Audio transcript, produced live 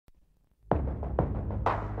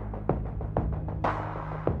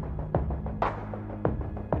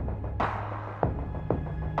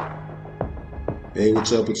Hey,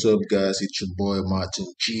 what's up, guys? It's your boy Martin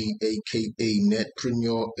G, aka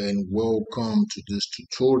Netpreneur, and welcome to this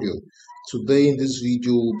tutorial. Today, in this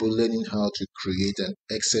video, we'll be learning how to create an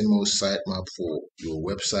XML sitemap for your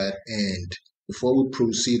website. And before we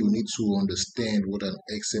proceed, we need to understand what an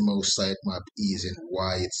XML sitemap is and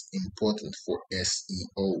why it's important for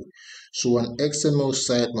SEO. So, an XML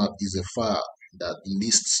sitemap is a file that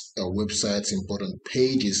lists a website's important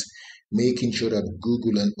pages, making sure that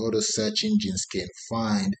Google and other search engines can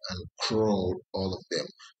find and crawl all of them.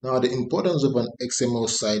 Now, the importance of an XML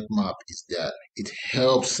sitemap is that it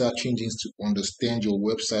helps search engines to understand your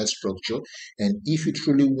website structure, and if you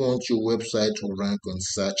truly want your website to rank on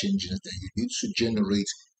search engines, then you need to generate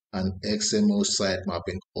an XML sitemap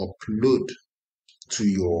and upload to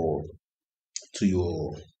your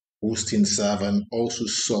hosting server, and also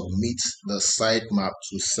submit the sitemap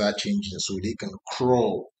to search engines so they can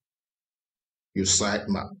crawl your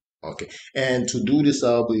sitemap. Okay, and to do this,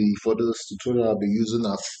 for this tutorial, I'll be using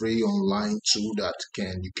a free online tool that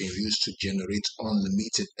you can use to generate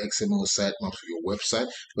unlimited XML sitemaps for your website.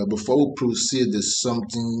 But before we proceed, there's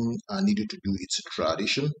something I need you to do. It's a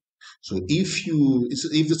tradition. So if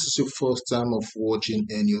this is your first time of watching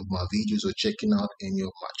any of my videos or checking out any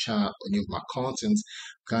of my channel, any of my contents,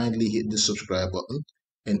 kindly hit the subscribe button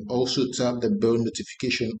and also tap the bell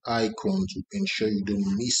notification icon to ensure you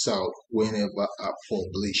don't miss out whenever I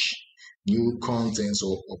publish new contents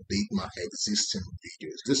or update my existing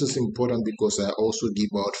videos. This is important because I also give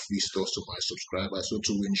out free stuff to my subscribers. So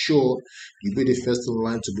to ensure you be the first in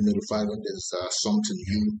line to be notified when there's something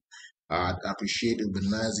new, I'd appreciate it. It would be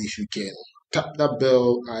nice if you can tap that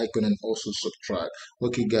bell icon and also subscribe.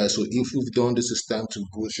 Okay, guys, so if we've done this, it's time to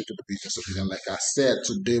go straight to the business of it. And like I said,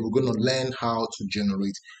 today we're going to learn how to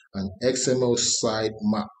generate an XML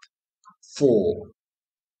sitemap for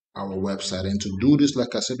our website. And to do this,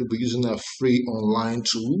 like I said, we'll be using a free online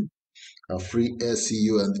tool, a free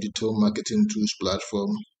SEO and digital marketing tools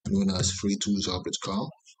platform known as freetoolshub.com.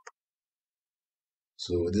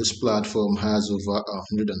 So this platform has over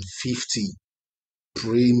 150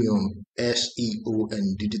 premium SEO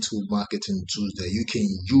and digital marketing tools that you can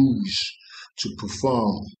use to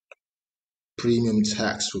perform premium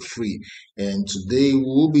tags for free. And today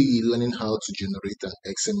we'll be learning how to generate an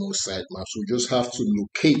XML sitemap. So you just have to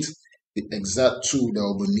locate the exact tool that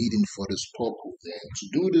we'll be needing for this purpose. And to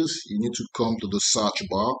do this, you need to come to the search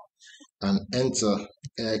bar and enter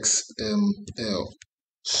XML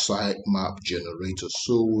sitemap generator.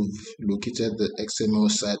 So we've located the XML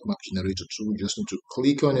sitemap generator tool. You just need to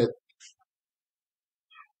click on it,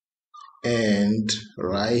 and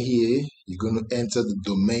right here you're going to enter the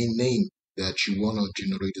domain name that you want to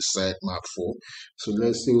generate a sitemap for. So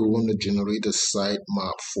let's say we want to generate a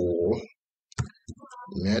sitemap for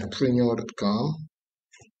netpreneur.com.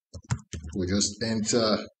 We just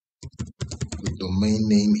enter the domain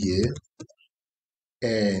name here,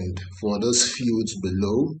 and for those fields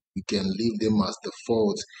below you can leave them as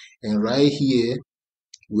default. And right here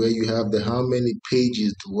where you have the how many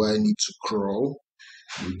pages do I need to crawl,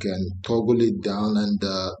 you can toggle it down, and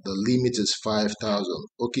the limit is 5,000.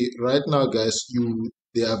 Okay, right now, guys,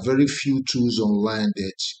 there are very few tools online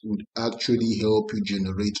that would actually help you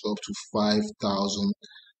generate up to 5,000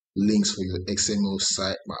 links for your XML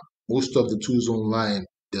sitemap. Most of the tools online,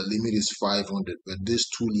 the limit is 500, but this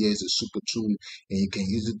tool here is a super tool, and you can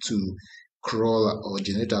use it to crawl or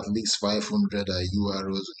generate at least 500 URLs on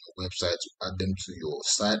your website to add them to your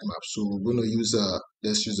sitemap. So we're going to use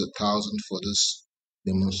let's use 1,000 for this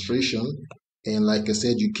demonstration. And like I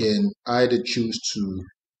said, you can either choose to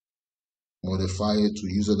modify it to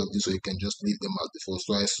use all of this, or you can just leave them as default.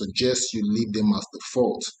 So I suggest you leave them as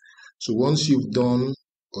default. So once you've done,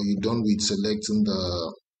 or you're done with selecting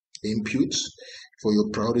the inputs for your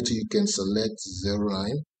priority, you can select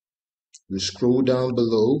 09. You scroll down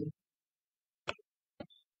below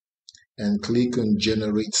and click on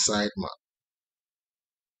generate sitemap.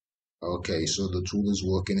 Okay, so the tool is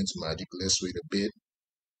working its magic. Let's wait a bit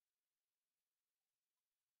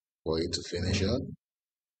for it to finish up.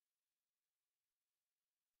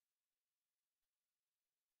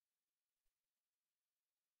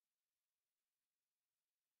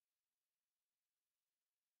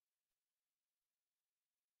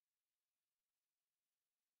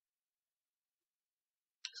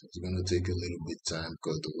 It's going to take a little bit time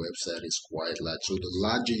because the website is quite large. So the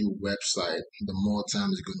larger your website, the more time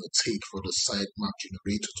it's going to take for the sitemap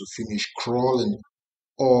generator to finish crawling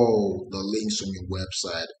all the links on your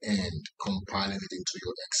website and compiling it into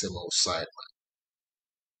your XML sitemap.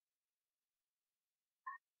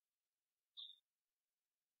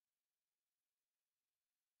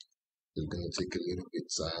 It's going to take a little bit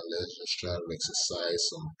of time. Let's just try to exercise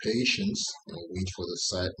some patience and wait for the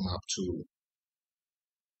sitemap to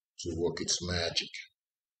work its magic.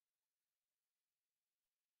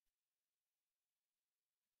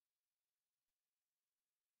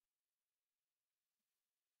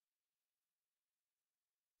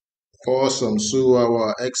 Awesome. So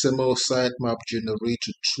our XML sitemap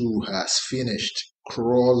generator tool has finished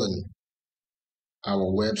crawling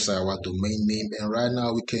our website, our domain name, and right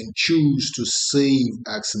now we can choose to save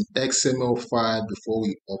as an XML file before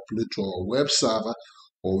we upload to our web server,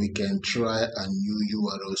 or we can try a new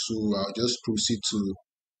URL. So I'll just proceed to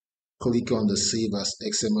click on the save as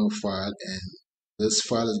XML file, and this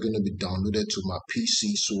file is going to be downloaded to my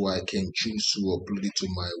PC so I can choose to upload it to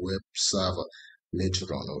my web server later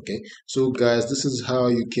on. Okay, so guys, this is how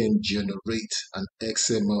you can generate an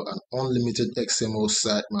unlimited XML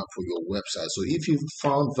sitemap for your website. So if you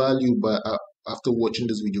found value after watching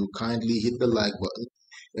this video, kindly hit the like button,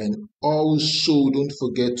 and also don't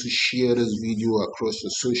forget to share this video across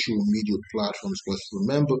your social media platforms, because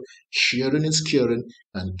remember, sharing is caring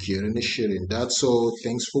and caring is sharing. That's all.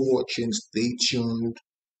 Thanks for watching. Stay tuned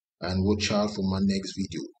and watch out for my next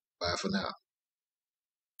video. Bye for now.